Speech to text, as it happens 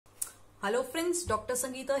Hello friends, Dr.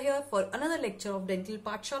 Sangeeta here for another lecture of Dental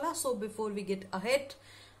Pathshala. So before we get ahead,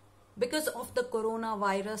 because of the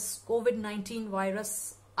coronavirus, COVID-19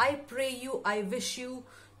 virus, I wish you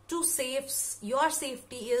to your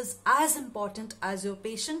safety is as important as your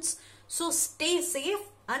patients. So stay safe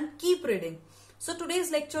and keep reading. So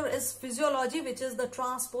today's lecture is physiology, which is the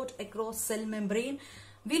transport across cell membrane.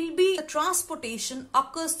 The transportation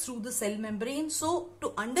occurs through the cell membrane. So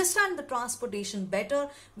to understand the transportation better,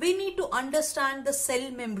 we need to understand the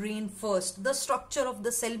cell membrane first, the structure of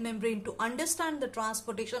the cell membrane. To understand the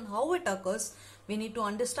transportation, how it occurs, we need to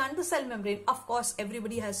understand the cell membrane. Of course,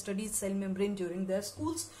 everybody has studied cell membrane during their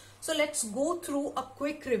schools. So let's go through a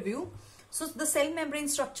quick review. So the cell membrane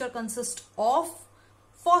structure consists of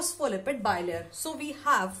phospholipid bilayer. So we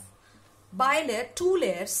have bilayer, two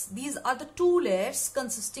layers. These are the two layers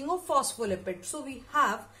consisting of phospholipid. So we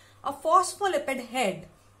have a phospholipid head.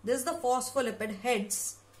 This is the phospholipid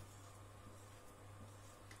heads.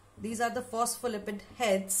 These are the phospholipid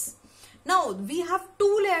heads. Now we have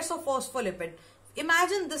two layers of phospholipid.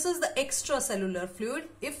 Imagine this is the extracellular fluid.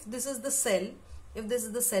 If this is the cell, if this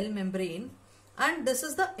is the cell membrane, and this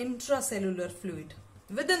is the intracellular fluid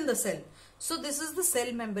within the cell. So this is the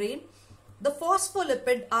cell membrane. The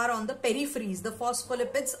phospholipid are on the peripheries. The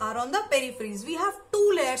phospholipids are on the peripheries. We have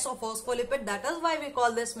two layers of phospholipid. That is why we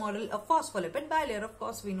call this model a phospholipid bilayer. Of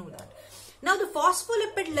course, we know that. Now, the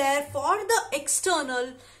phospholipid layer for the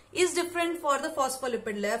external is different for the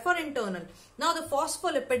phospholipid layer for internal. Now, the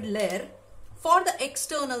phospholipid layer for the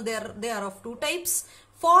external, they are of two types: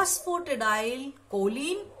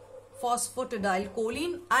 phosphatidylcholine,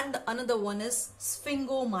 and another one is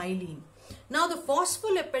sphingomyelin. Now the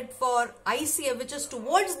phospholipid for ICA, which is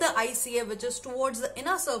towards the ICA, which is towards the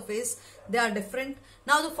inner surface, they are different.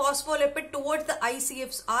 Now the phospholipid towards the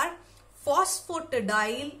ICFs are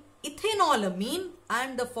phosphatidylethanolamine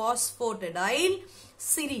and the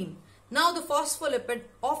phosphatidylserine. Now the phospholipid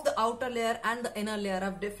of the outer layer and the inner layer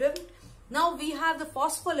are different. Now we have the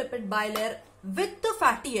phospholipid bilayer with the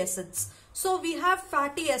fatty acids. So we have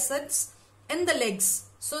fatty acids in the legs.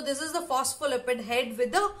 So this is the phospholipid head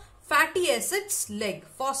with the fatty acids leg,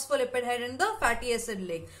 phospholipid head and the fatty acid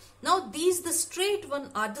leg. Now the straight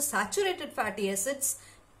one are the saturated fatty acids,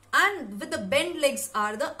 and with the bent legs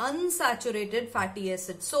are the unsaturated fatty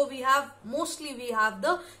acids. So mostly we have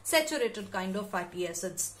the saturated kind of fatty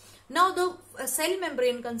acids. Now the cell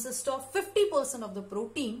membrane consists of 50% of the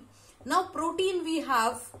protein. Now protein we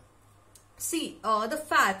have, the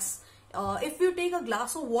fats. If you take a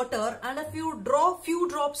glass of water and if you draw few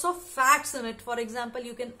drops of fats in it, for example,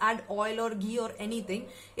 you can add oil or ghee or anything.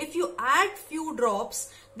 If you add few drops,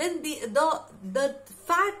 then the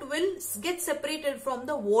fat will get separated from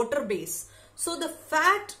the water base. So the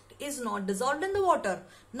fat is not dissolved in the water.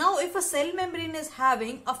 Now if a cell membrane is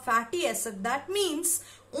having a fatty acid, that means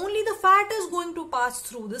only the fat is going to pass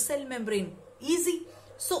through the cell membrane. Easy.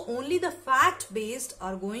 So only the fat based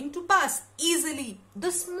are going to pass easily.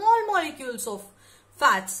 The small molecules of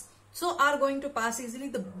fats are going to pass easily.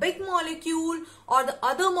 The big molecule or the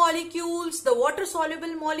other molecules, the water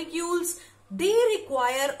soluble molecules, they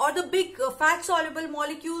require, or the big fat soluble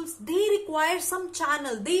molecules, they require some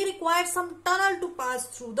channel, they require some tunnel to pass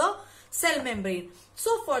through the cell membrane.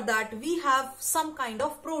 So for that we have some kind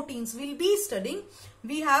of proteins we'll be studying.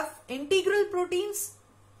 We have integral proteins.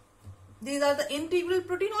 These are the integral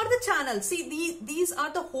protein or the channel. See, these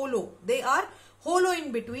are the hollow. They are hollow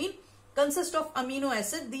in between, consist of amino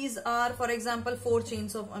acid. These are, for example, 4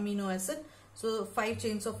 chains of amino acid. So 5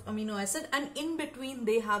 chains of amino acid, and in between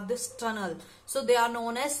they have this tunnel. So they are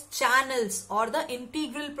known as channels, or the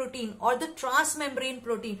integral protein or the transmembrane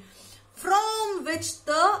protein, from which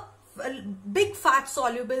the big fat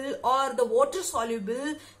soluble or the water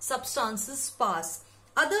soluble substances pass.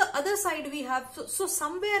 Other side we have, so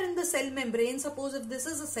somewhere in the cell membrane, suppose if this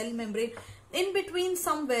is a cell membrane, in between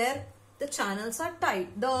somewhere the channels are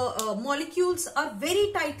tight, the molecules are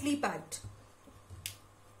very tightly packed.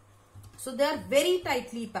 So they are very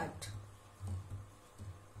tightly packed.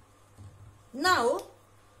 Now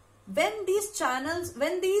when these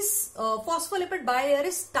phospholipid bilayer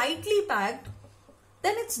is tightly packed,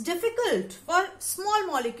 then it's difficult for small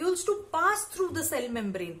molecules to pass through the cell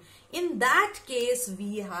membrane. In that case,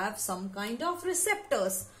 we have some kind of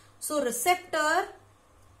receptors. So receptor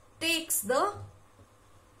takes the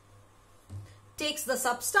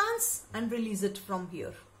substance and release it from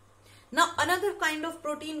here. Now another kind of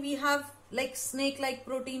protein we have, like snake-like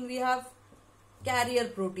protein, we have carrier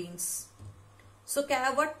proteins. So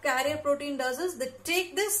what carrier protein does is they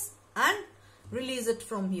take this and release it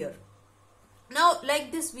from here. Now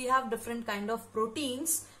like this we have different kind of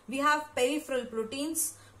proteins. We have peripheral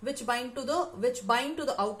proteins. which bind to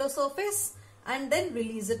the outer surface and then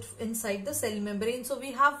release it inside the cell membrane. So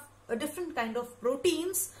we have a different kind of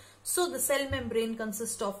proteins. So the cell membrane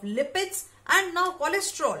consists of lipids and now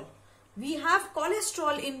cholesterol. We have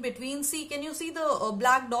cholesterol in between. See, can you see the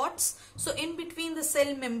black dots? So in between the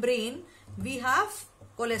cell membrane, we have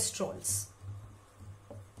cholesterols.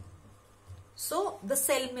 So the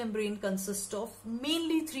cell membrane consists of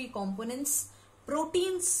mainly three components.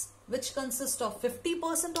 Proteins, which consist of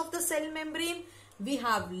 50% of the cell membrane. We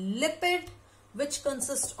have lipid, which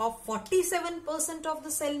consists of 47% of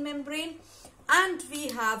the cell membrane. And we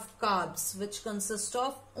have carbs, which consist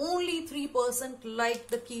of only 3%, like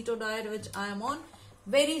the keto diet which I am on.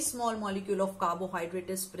 Very small molecule of carbohydrate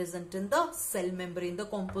is present in the cell membrane, the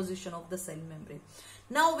composition of the cell membrane.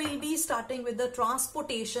 Now we'll be starting with the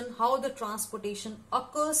transportation, how the transportation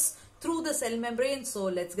occurs through the cell membrane. So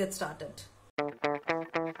let's get started.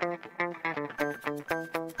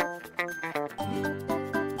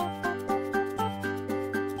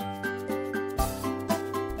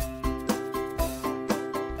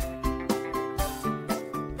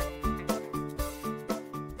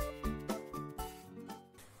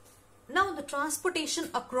 Now the transportation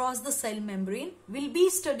across the cell membrane, we'll be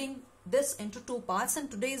studying this into two parts. In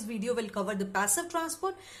today's video we'll cover the passive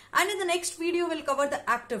transport, and in the next video we'll cover the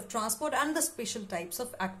active transport and the special types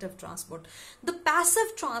of active transport. The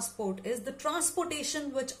passive transport is the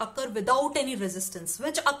transportation which occur without any resistance,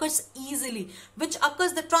 which occurs easily, which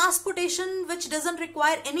occurs the transportation which doesn't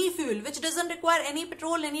require any fuel, which doesn't require any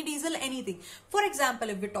petrol, any diesel, anything. For example,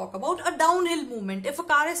 if we talk about a downhill movement, if a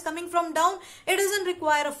car is coming from down, it doesn't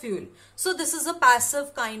require a fuel. So this is a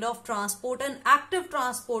passive kind of transport. And active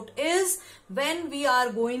transport is when we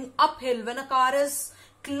are going uphill, when a car is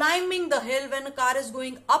climbing the hill, when a car is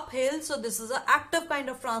going uphill. So this is an active kind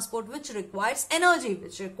of transport which requires energy,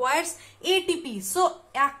 which requires ATP. So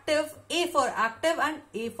active, A for active and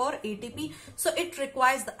A for ATP. So it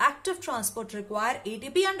requires, the active transport require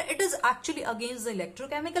ATP, and it is actually against the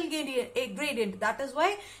electrochemical gradient. That is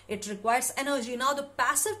why it requires energy. Now the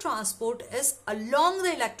passive transport is along the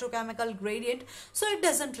electrochemical gradient, so it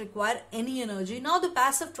doesn't require any energy. Now the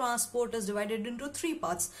passive transport is divided into three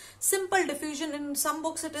parts. Simple diffusion, in some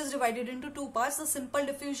books it is divided into two parts. The simple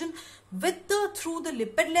diffusion through the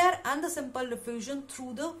lipid layer and the simple diffusion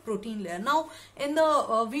through the protein layer. Now in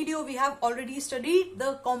the video we have already studied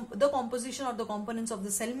the composition or the components of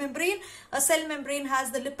the cell membrane. A cell membrane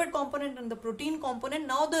has the lipid component and the protein component.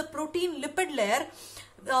 Now the protein lipid layer,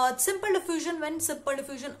 simple diffusion, when simple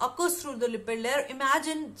diffusion occurs through the lipid layer,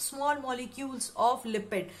 imagine small molecules of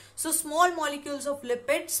lipid. So small molecules of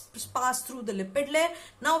lipids pass through the lipid layer.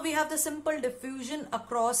 Now we have the simple diffusion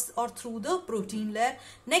across or through the protein layer.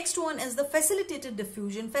 Next one is the facilitated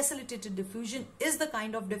diffusion. Facilitated diffusion is the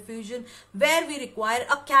kind of diffusion where we require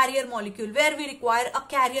a carrier molecule, where we require a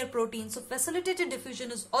carrier protein. So facilitated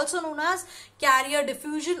diffusion is also known as carrier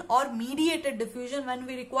diffusion or mediated diffusion, when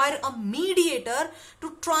we require a mediator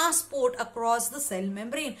to transport across the cell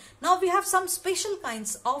membrane. Now we have some special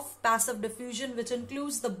kinds of passive diffusion, which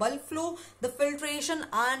includes the bulk flow, the filtration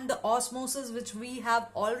and the osmosis, which we have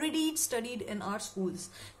already studied in our schools.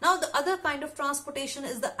 Now the other kind of transportation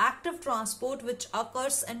is the active transport, which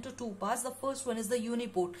occurs into two parts. The first one is the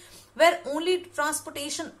uniport, where only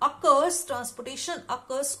transportation occurs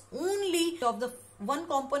only of the one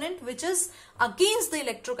component which is against the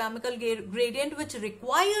electrochemical gradient, which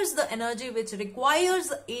requires the energy, which requires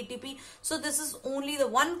the ATP. So this is only the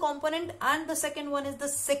one component. And the second one is the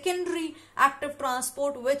secondary active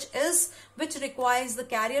transport, which requires the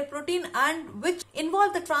carrier protein and which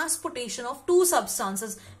involve the transportation of two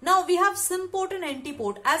substances. Now we have symport and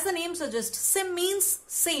antiport. As the name suggests, sim means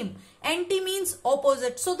same, anti means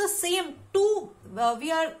opposite. So the same two,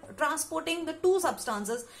 we are transporting the two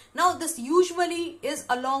substances. Now this usually is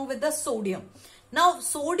along with the sodium. Now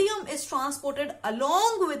sodium is transported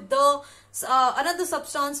along with the another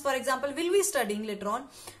substance, for example, we'll be studying later on.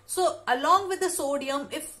 So along with the sodium,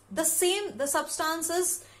 if the substance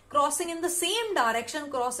is crossing in the same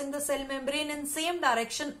direction, crossing the cell membrane in same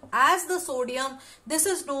direction as the sodium, this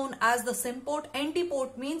is known as the symport.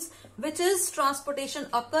 Antiport means which is transportation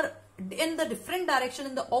occur in the different direction,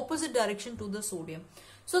 in the opposite direction to the sodium.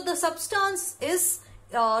 So the substance is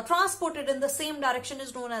transported in the same direction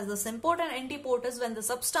is known as the symport, and antiport is when the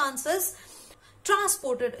substance is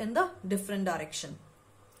transported in the different direction.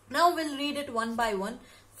 Now we'll read it one by one.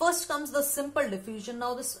 First comes the simple diffusion.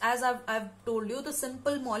 Now this, as I've told you, the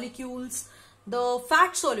simple molecules, the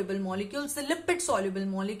fat soluble molecules, the lipid soluble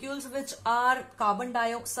molecules, which are carbon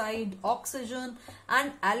dioxide, oxygen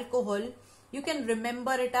and alcohol. You can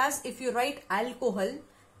remember it as, if you write alcohol,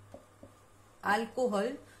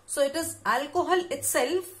 So it is alcohol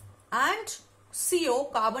itself and CO,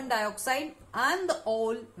 carbon dioxide, and the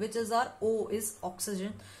ol, which is our O, is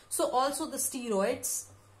oxygen. So also the steroids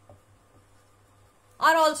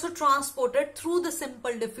are also transported through the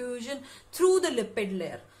simple diffusion through the lipid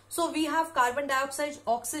layer. So we have carbon dioxide,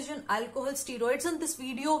 oxygen, alcohol, steroids. In this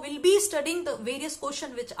video, we'll be studying the various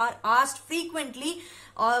questions which are asked frequently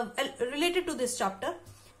related to this chapter.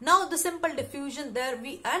 Now the simple diffusion there,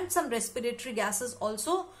 and some respiratory gases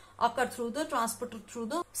also occur through the transported through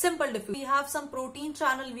the simple diffusion. We have some protein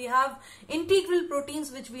channel, we have integral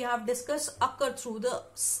proteins which we have discussed occur through the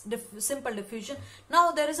simple diffusion.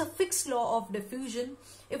 Now there is a fixed law of diffusion.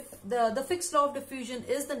 If the fixed law of diffusion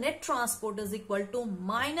is the net transport is equal to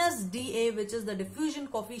minus dA, which is the diffusion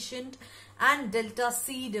coefficient, and delta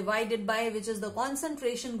C divided by, which is the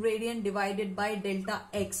concentration gradient, divided by delta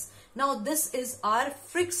X. Now this is our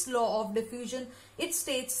fixed law of diffusion. It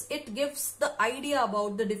states, it gives the idea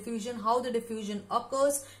about the diffusion, how the diffusion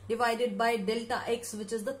occurs, divided by delta X,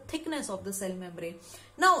 which is the thickness of the cell membrane.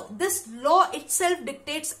 Now this law itself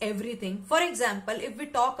dictates everything. For example, if we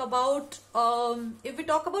talk about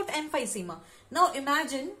emphysema. Now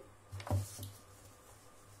imagine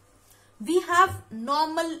we have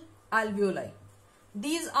normal alveoli.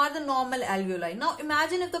 These are the normal alveoli. Now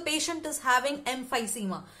imagine if the patient is having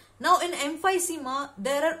emphysema. Now in emphysema,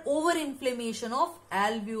 there are overinflammation of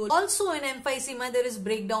alveoli. Also in emphysema, there is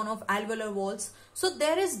breakdown of alveolar walls. So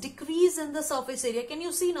there is decrease in the surface area. Can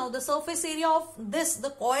you see now the surface area of this,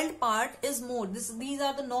 the coiled part is more. These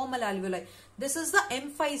are the normal alveoli. This is the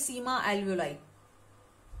emphysema alveoli.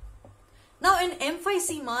 Now in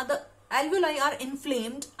emphysema, the alveoli are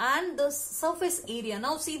inflamed and the surface area.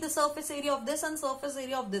 Now see the surface area of this and surface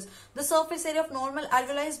area of this. The surface area of normal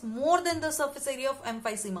alveoli is more than the surface area of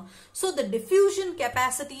emphysema. So the diffusion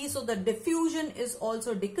capacity, so the diffusion is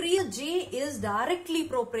also decreased. J is directly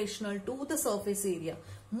proportional to the surface area.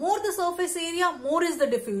 More the surface area, more is the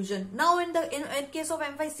diffusion. Now in case of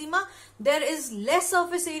emphysema, there is less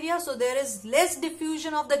surface area, so there is less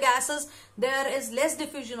diffusion of the gases. There is less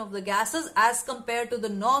diffusion of the gases as compared to the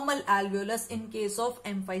normal alveolus in case of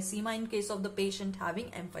emphysema, in case of the patient having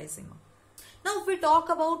emphysema. Now if we talk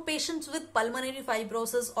about patients with pulmonary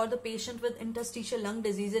fibrosis or the patient with interstitial lung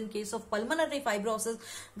disease, in case of pulmonary fibrosis,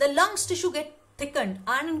 the lungs tissue get thickened,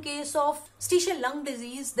 and in case of interstitial lung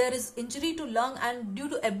disease, there is injury to lung, and due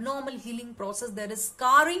to abnormal healing process, there is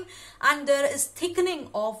scarring and there is thickening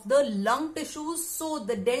of the lung tissues. So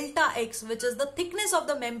the delta X, which is the thickness of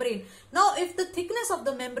the membrane. Now if the thickness of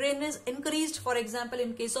the membrane is increased, for example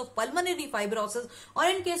in case of pulmonary fibrosis or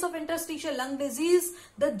in case of interstitial lung disease,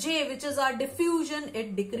 the J, which is our diffusion,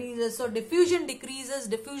 it decreases. So diffusion decreases,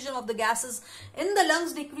 diffusion of the gases in the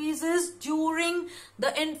lungs decreases during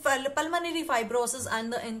the pulmonary fibrosis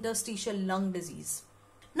and the interstitial lung disease.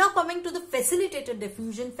 Now coming to the facilitated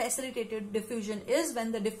diffusion. Facilitated diffusion is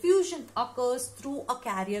when the diffusion occurs through a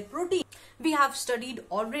carrier protein. We have studied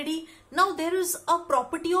already. Now there is a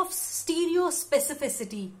property of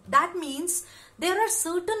stereospecificity. That means there are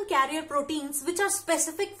certain carrier proteins which are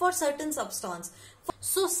specific for certain substance.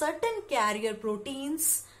 So certain carrier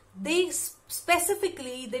proteins, they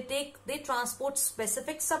transport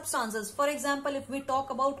specific substances. For example, if we talk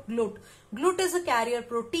about GLUT. GLUT is a carrier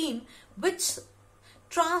protein which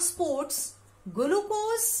transports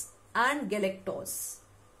glucose and galactose.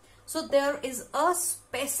 So there is a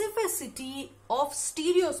specificity of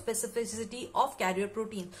stereospecificity of carrier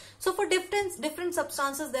protein. So for different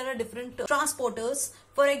substances, there are different transporters.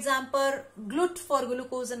 For example, GLUT for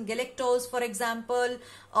glucose and galactose. For example,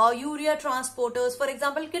 urea transporters. For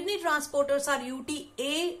example, kidney transporters are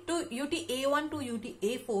UTA to UTA1 to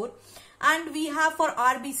UTA4. And we have for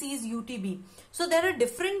RBCs UTB. So there are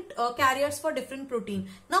different carriers for different protein.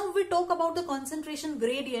 Now we talk about the concentration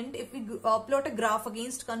gradient. If we plot a graph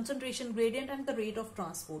against concentration gradient and the rate of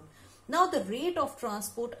transport. Now the rate of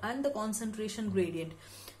transport and the concentration gradient.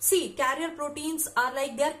 See, carrier proteins are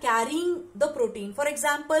like they are carrying the protein. For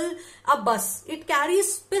example, a bus. It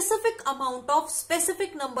carries specific amount of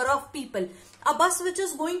specific number of people. A bus which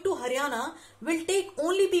is going to Haryana will take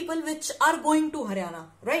only people which are going to Haryana,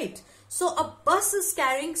 right? So a bus is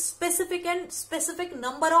carrying specific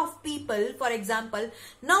number of people. For example,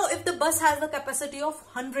 now if the bus has the capacity of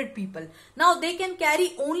 100 people, now they can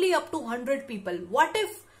carry only up to 100 people. What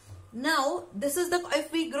if now this is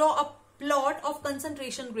if we draw a plot of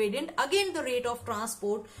concentration gradient, again the rate of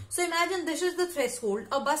transport. So imagine this is the threshold.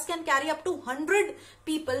 A bus can carry up to 100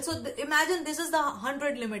 people. So imagine this is the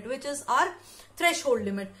 100 limit, which is our threshold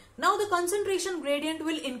limit. Now the concentration gradient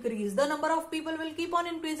will increase. The number of people will keep on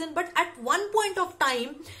increasing. But at one point of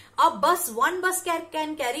time, one bus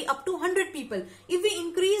can carry up to 100 people. If we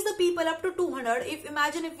increase people up to 200,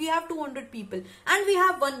 imagine if we have 200 people and we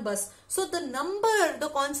have one bus, so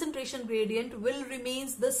the concentration gradient will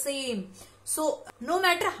remains the same. So no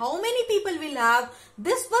matter how many people we'll have,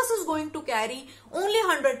 this bus is going to carry only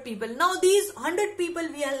 100 people. Now these 100 people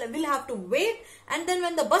will have to wait, and then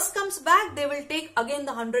when the bus comes back, they will take again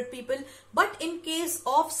the 100 people. But in case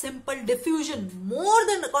of simple diffusion, more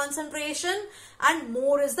than the concentration and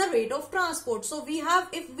more is the rate of transport. So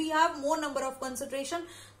if we have more number of concentration,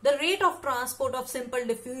 the rate of transport of simple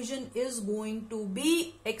diffusion is going to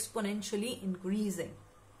be exponentially increasing.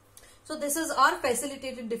 So this is our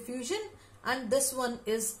facilitated diffusion, and this one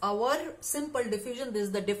is our simple diffusion. This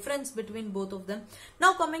is the difference between both of them.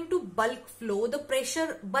 Now coming to bulk flow,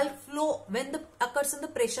 bulk flow when occurs in the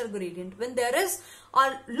pressure gradient, when there is a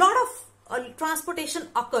lot of transportation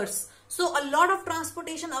occurs. So a lot of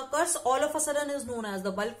transportation occurs, all of a sudden is known as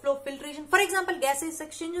the bulk flow filtration. For example, gases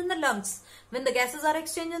exchange in the lungs. When the gases are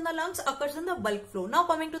exchanged in the lungs, occurs in the bulk flow. Now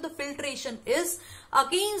coming to the filtration is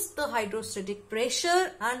against the hydrostatic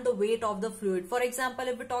pressure and the weight of the fluid. For example,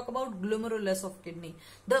 if we talk about glomerulus of kidney,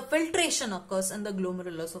 the filtration occurs in the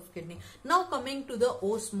glomerulus of kidney. Now coming to the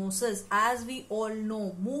osmosis, as we all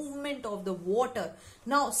know, movement of the water.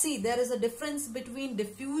 Now see, there is a difference between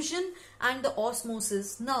diffusion and the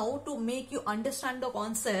osmosis. Now to make you understand the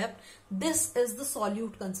concept, this is the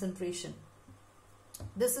solute concentration.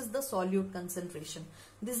 This is the solute concentration.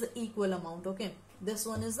 This is the equal amount, okay. This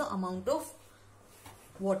one is the amount of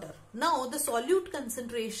water. Now the solute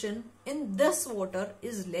concentration in this water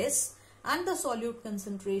is less and the solute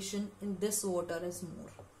concentration in this water is more.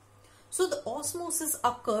 So the osmosis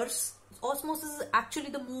occurs. Osmosis is actually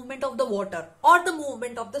the movement of the water or the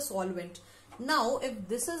movement of the solvent. Now if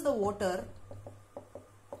this is the water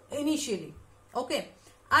initially, okay,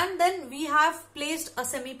 and then we have placed a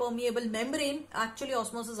semi-permeable membrane. Actually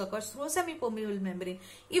osmosis occurs through a semi-permeable membrane.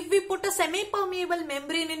 If we put a semi-permeable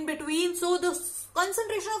membrane in between, so the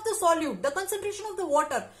concentration of the solute, the concentration of the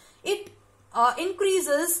water, it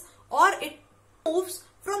increases or it moves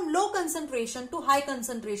from low concentration to high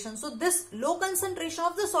concentration. So this low concentration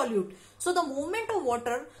of the solute, so the movement of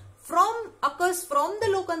water occurs from the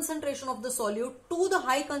low concentration of the solute to the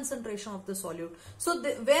high concentration of the solute. So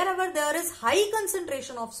wherever there is high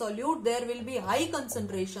concentration of solute, there will be high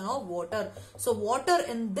concentration of water. So water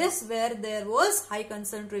in this, where there was high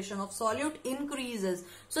concentration of solute, increases.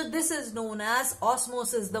 So this is known as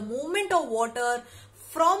osmosis. The movement of water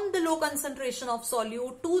from the low concentration of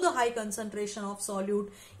solute to the high concentration of solute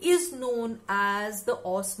is known as the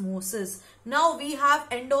osmosis. Now we have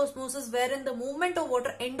endosmosis, wherein the movement of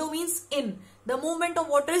water, endo means in, the movement of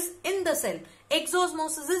water is in the cell.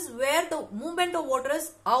 Exosmosis is where the movement of water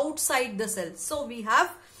is outside the cell. So we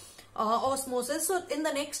have osmosis. So in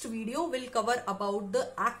the next video we'll cover about the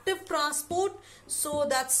active transport. So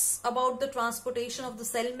that's about the transportation of the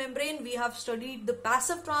cell membrane. We have studied the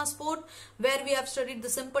passive transport, where we have studied the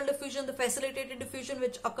simple diffusion, the facilitated diffusion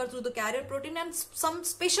which occur through the carrier protein, and some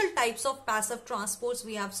special types of passive transports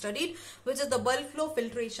we have studied, which is the bulk flow,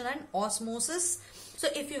 filtration and osmosis. So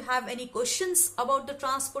if you have any questions about the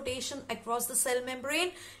transportation across the cell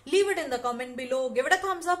membrane, leave it in the comment below. Give it a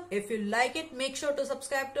thumbs up. If you like it, make sure to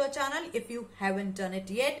subscribe to our channel if you haven't done it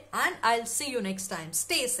yet. And I'll see you next time.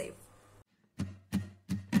 Stay safe.